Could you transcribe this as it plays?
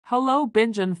Hello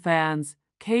Bingen fans,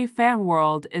 K-Fan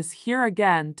World is here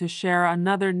again to share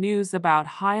another news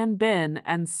about Hyun Bin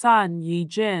and son Ye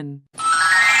Jin.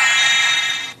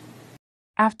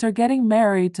 After getting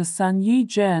married to son Ye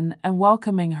Jin and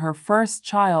welcoming her first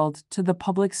child to the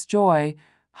public's joy,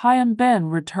 Hyun Bin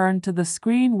returned to the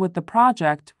screen with the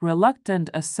project Reluctant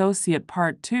Associate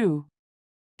Part 2.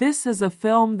 This is a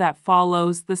film that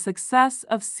follows the success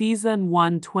of Season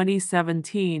 1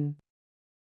 2017.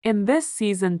 In this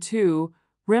Season 2,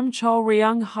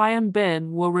 Rim-cho-ryung Hyun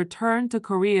Bin will return to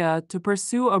Korea to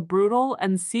pursue a brutal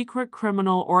and secret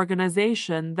criminal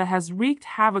organization that has wreaked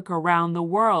havoc around the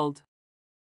world.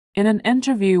 In an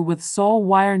interview with Seoul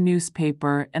Wire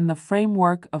newspaper in the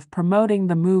framework of promoting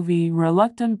the movie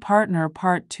Reluctant Partner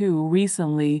Part 2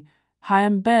 recently,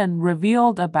 Hyun Bin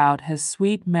revealed about his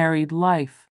sweet married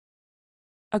life.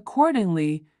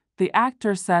 Accordingly, the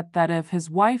actor said that if his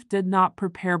wife did not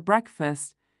prepare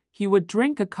breakfast, he would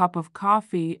drink a cup of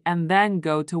coffee and then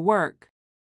go to work.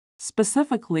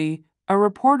 Specifically, a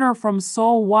reporter from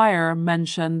Seoul Wire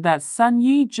mentioned that son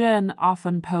Ye Jin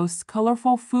often posts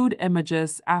colorful food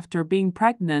images after being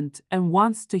pregnant and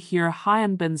wants to hear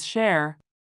Hyun Bin's share.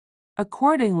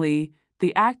 Accordingly,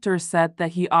 the actor said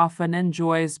that he often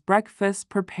enjoys breakfast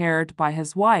prepared by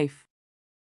his wife.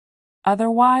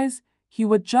 Otherwise, he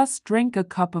would just drink a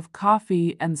cup of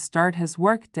coffee and start his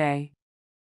workday.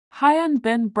 Hyun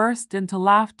Bin burst into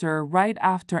laughter right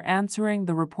after answering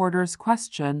the reporter's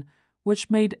question, which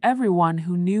made everyone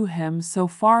who knew him so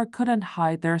far couldn't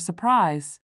hide their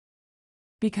surprise.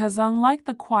 Because unlike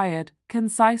the quiet,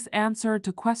 concise answer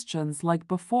to questions like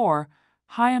before,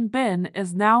 Hyun Bin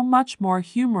is now much more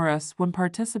humorous when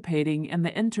participating in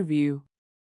the interview.